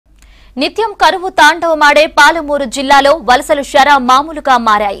నిత్యం కరువు తాండవమాడే పాలమూరు జిల్లాలో వలసలు శరా మామూలుగా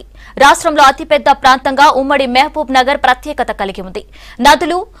మారాయి. రాష్ట్రంలో అతిపెద్ద ప్రాంతంగా ఉమ్మడి మహబూబ్ నగర్ ప్రత్యేకత కలిగి ఉంది.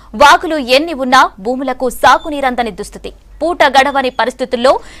 నదులు, వాగులు ఎన్ని ఉన్నా భూములకు సాగునీరందని దుస్థితి. పూట గడవని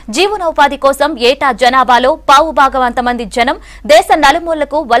పరిస్థితుల్లో జీవనోపాధి కోసం ఏటా జనాభాలో పావుభాగవంతమంది జనం దేశ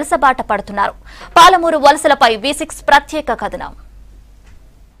నలుమూలలకు వలసబాట పడుతున్నారు. పాలమూరు వలసలపై V6 ప్రత్యేక కథనం.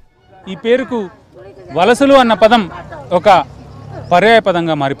 ఈ పేరుకు వలసలు అన్న పదం ఒక పర్యాయ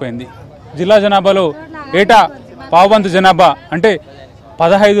పదంగా మారిపోయింది. జిల్లా జనాభాలో ఏటా పావువంతు జనాభా అంటే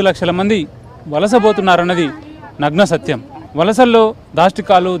 15 లక్షల మంది వలసపోతున్నారన్నది నగ్న సత్యం. వలసల్లో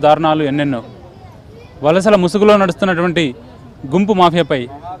దాష్టికాలు, దారుణాలు ఎన్నెన్నో. వలసల ముసుగులో నడుస్తున్నటువంటి గుంపు మాఫియాపై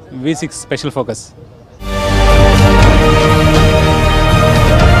V6 స్పెషల్ ఫోకస్.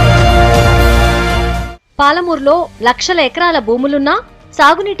 పాలమూరులో లక్షల ఎకరాల భూములున్నా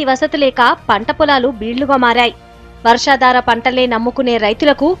సాగునీటి వసతి లేక పంట పొలాలు బీళ్లుగా మారాయి. వర్షాధార పంటలే నమ్ముకునే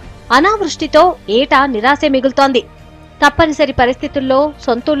రైతులకు అనావృష్టితో ఏటా నిరాశే మిగులుతోంది. తప్పనిసరి పరిస్థితుల్లో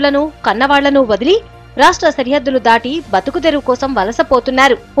సొంతూళ్లను, కన్నవాళ్లను వదిలి రాష్ట్ర సరిహద్దులు దాటి బతుకుదెరువు కోసం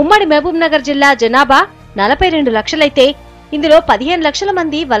వలసపోతున్నారు. ఉమ్మడి మహబూబ్ నగర్ జిల్లా జనాభా 42 లక్షలైతే ఇందులో 15 లక్షల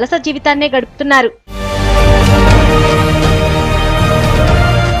మంది వలస జీవితాన్నే గడుపుతున్నారు.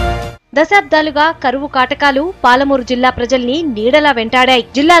 దశాబ్దాలుగా కరువు కాటకాలు పాలమూరు జిల్లా ప్రజల్ని నీడలా వెంటాడాయి.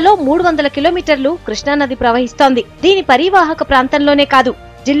 జిల్లాలో 300 కిలోమీటర్లు కృష్ణానది ప్రవహిస్తోంది. దీని పరివాహక ప్రాంతంలోనే కాదు,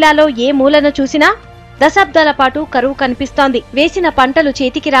 జిల్లాలో ఏ మూలన చూసినా దశాబ్దాల పాటు కరువు కనిపిస్తోంది. వేసిన పంటలు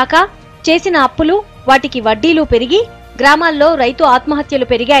చేతికి రాక, చేసిన అప్పులు, వాటికి వడ్డీలు పెరిగి గ్రామాల్లో రైతు ఆత్మహత్యలు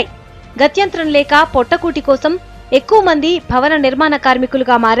పెరిగాయి. గత్యంతరం లేక పొట్టకూటి కోసం ఎక్కువ మంది భవన నిర్మాణ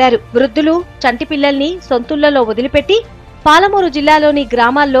కార్మికులుగా మారారు. వృద్ధులు, చంటి పిల్లల్ని సొంతుళ్లలో వదిలిపెట్టి పాలమూరు జిల్లాలోని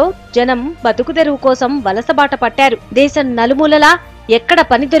గ్రామాల్లో జనం బతుకుదెరువు కోసం వలసబాట పట్టారు. దేశం నలుమూలలా ఎక్కడ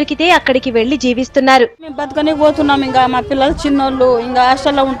పని దొరికితే అక్కడికి వెళ్లి జీవిస్తున్నారు. మేము బతుకని పోతున్నాం. ఇంకా మా పిల్లలు చిన్నోళ్ళు ఇంకా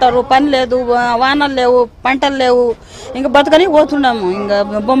హాస్టల్లో ఉంటారు. పని లేదు, వానలు లేవు, పంటలు లేవు. ఇంకా బతుకని పోతున్నాము. ఇంకా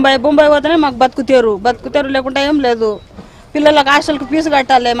బొంబాయి పోతేనే మాకు బతుకుతేరు లేకుండా ఏం లేదు. పిల్లలకు హాస్టల్కి ఫీజు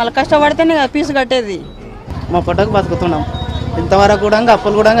కట్టాలి, మళ్ళీ కష్టపడితేనే ఫీజు కట్టేది. మా పొట్టకు బతుకుతున్నాం. ఇంతవరకు కూడా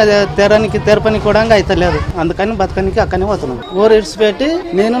అప్పులు కూడా తెరపనికి కూడా అయితలేదు. అందుకని బతకనికి అక్కడనే పోతున్నాం. ఊరు ఇడిచిపెట్టి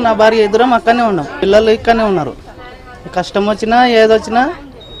నేను నా భార్య ఇద్దరం అక్కడనే ఉన్నాం. పిల్లలు ఇక్కడనే ఉన్నారు. కష్టం వచ్చినా ఏదొచ్చినా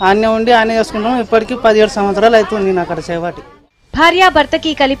ఆనే ఉండి ఆనే చేసుకుంటాం. ఇప్పటికీ 17 సంవత్సరాలు అవుతుంది నేను అక్కడ చేపట్టి.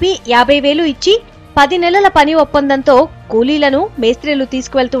 భార్యాభర్తకి కలిపి 50,000 ఇచ్చి 10 నెలల పని ఒప్పందంతో కూలీలను మేస్త్రీలు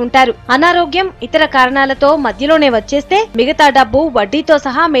తీసుకువెళ్తూ ఉంటారు. అనారోగ్యం, ఇతర కారణాలతో మధ్యలోనే వచ్చేస్తే మిగతా డబ్బు వడ్డీతో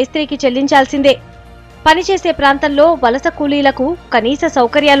సహా మేస్త్రికి చెల్లించాల్సిందే. పనిచేసే ప్రాంతంలో వలస కూలీలకు కనీస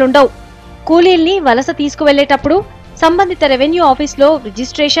సౌకర్యాలుండవు. కూలీల్ని వలస తీసుకువెళ్లేటప్పుడు సంబంధిత రెవెన్యూ ఆఫీసులో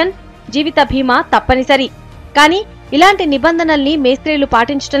రిజిస్ట్రేషన్, జీవిత బీమా తప్పనిసరి. కానీ ఇలాంటి నిబంధనల్ని మేస్త్రీలు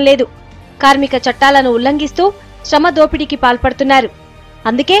పాటించడం లేదు. కార్మిక చట్టాలను ఉల్లంఘిస్తూ శ్రమ దోపిడీకి పాల్పడుతున్నారు.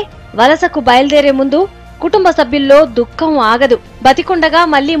 అందుకే వలసకు బయలుదేరే ముందు కుటుంబ సభ్యుల్లో దుఃఖం ఆగదు. బతికుండగా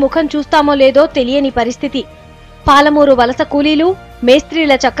మళ్లీ ముఖం చూస్తామో లేదో తెలియని పరిస్థితి. పాలమూరు వలస కూలీలు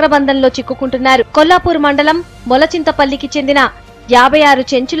మేస్త్రీల చక్రబంధంలో చిక్కుకుంటున్నారు. కొల్లాపూర్ మండలం మొలచింతపల్లికి చెందిన 56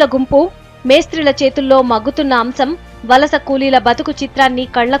 చెంచుల గుంపు మేస్త్రీల చేతుల్లో మగ్గుతున్న అంశం వలస కూలీల బతుకు చిత్రాన్ని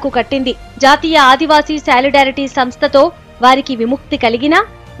కళ్లకు కట్టింది. జాతీయ ఆదివాసీ సాలిడారిటీ సంస్థతో వారికి విముక్తి కలిగినా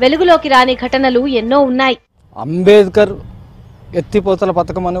వెలుగులోకి రాని ఘటనలు ఎన్నో ఉన్నాయి. అంబేద్కర్ ఎత్తిపోతల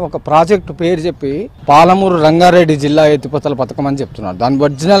పథకం అని ఒక ప్రాజెక్టు పేరు చెప్పి పాలమూరు రంగారెడ్డి జిల్లా ఎత్తిపోతల పథకం అని చెప్తున్నారు. దాని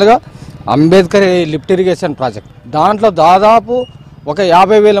ఒరిజినల్ గా అంబేద్కర్ లిఫ్ట్ ఇరిగేషన్ ప్రాజెక్ట్. దాంట్లో దాదాపు ఒక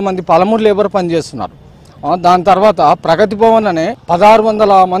 50,000 మంది పాలమూరు లేబర్ పనిచేస్తున్నారు. దాని తర్వాత ప్రగతి భవన్ అనే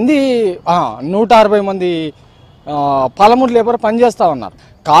 1600 మంది 160 మంది పాలమూరు లేబర్ పనిచేస్తూ ఉన్నారు.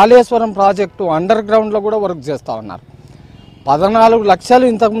 కాళేశ్వరం ప్రాజెక్టు అండర్ గ్రౌండ్లో కూడా వర్క్ చేస్తూ ఉన్నారు. 14 లక్షలు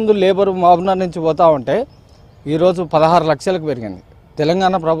ఇంతకుముందు లేబర్ మహబూబ్నగర్ నుంచి పోతూ ఉంటే ఈరోజు 16 లక్షలకు పెరిగింది.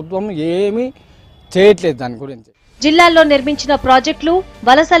 తెలంగాణ ప్రభుత్వం ఏమీ చేయట్లేదు దాని గురించి. జిల్లాల్లో నిర్మించిన ప్రాజెక్టులు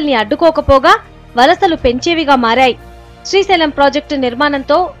వలసల్ని అడ్డుకోకపోగా వలసలు పెంచేవిగా మారాయి. శ్రీశైలం ప్రాజెక్టు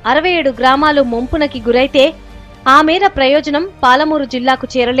నిర్మాణంతో 67 గ్రామాలు ముంపునకి గురైతే ఆ మేర ప్రయోజనం పాలమూరు జిల్లాకు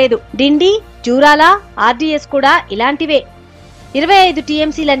చేరలేదు. డిండి, జూరాల, ఆర్డీఎస్ కూడా ఇలాంటివే. 25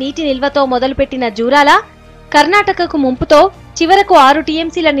 టీఎంసీల నీటి నిల్వతో మొదలుపెట్టిన జూరాల కర్ణాటకకు ముంపుతో చివరకు 6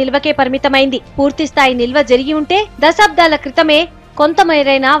 టీఎంసీల నిల్వకే పరిమితమైంది. పూర్తిస్థాయి నిల్వ జరిగి ఉంటే దశాబ్దాల క్రితమే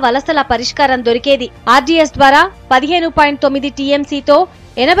కొంతమేరైనా వలసల పరిష్కారం దొరికేది. ఆర్డీఎస్ ద్వారా 15.9 టీఎంసీతో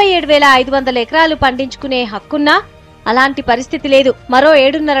 87,500 ఎకరాలు పండించుకునే హక్కున్నా అలాంటి పరిస్థితి లేదు. మరో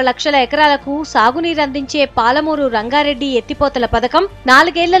 7.5 లక్షల ఎకరాలకు సాగునీరందించే పాలమూరు రంగారెడ్డి ఎత్తిపోతల పథకం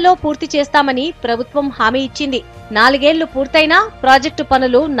 4 ఏళ్లలో పూర్తి చేస్తామని ప్రభుత్వం హామీ ఇచ్చింది. 4 ఏళ్లు పూర్తయినా ప్రాజెక్టు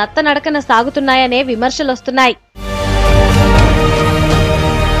పనులు నత్తనడకన సాగుతున్నాయనే విమర్శలొస్తున్నాయి.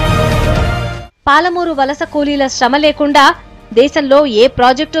 పాలమూరు వలస కూలీల శ్రమ లేకుండా దేశంలో ఏ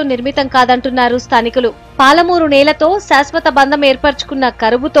ప్రాజెక్టు నిర్మితం కాదంటున్నారు స్థానికులు. పాలమూరు నేలతో శాశ్వత బంధం ఏర్పరచుకున్న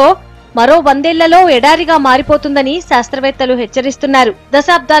కరువుతో మరో 100 ఏళ్లలో ఎడారిగా మారిపోతుందని శాస్త్రవేత్తలు హెచ్చరిస్తున్నారు.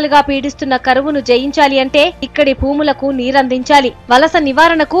 దశాబ్దాలుగా పీడిస్తున్న కరువును జయించాలి అంటే ఇక్కడి భూములకు నీరందించాలి. వలస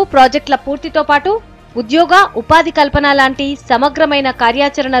నివారణకు ప్రాజెక్టుల పూర్తితో పాటు ఉద్యోగ ఉపాధి కల్పన లాంటి సమగ్రమైన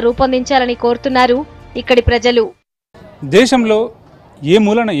కార్యాచరణ రూపొందించాలని కోరుతున్నారు ఇక్కడి ప్రజలు. దేశంలో ఏ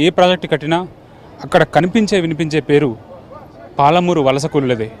మూలన ఏ ప్రాజెక్టు కట్టినా అక్కడ కనిపించే వినిపించే పేరు పాలమూరు వలస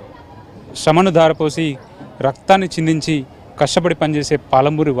కూలీలదే. శ్రమను ధారపోసి రక్తాన్ని చిందించి కష్టపడి పనిచేసే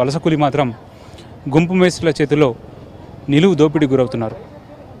పాలమూరు వలస కూలి మాత్రం గుంపు మేస్త్రుల చేతిలో నిలువు దోపిడీ గురవుతున్నారు.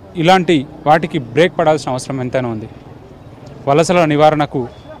 ఇలాంటి వాటికి బ్రేక్ పడాల్సిన అవసరం ఎంతైనా ఉంది. వలసల నివారణకు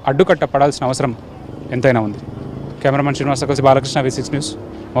అడ్డుకట్ట పడాల్సిన అవసరం ఎంతైనా ఉంది. Cameraman Srinivas Balakrishna, V6 news,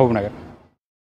 Mahabub Nagar.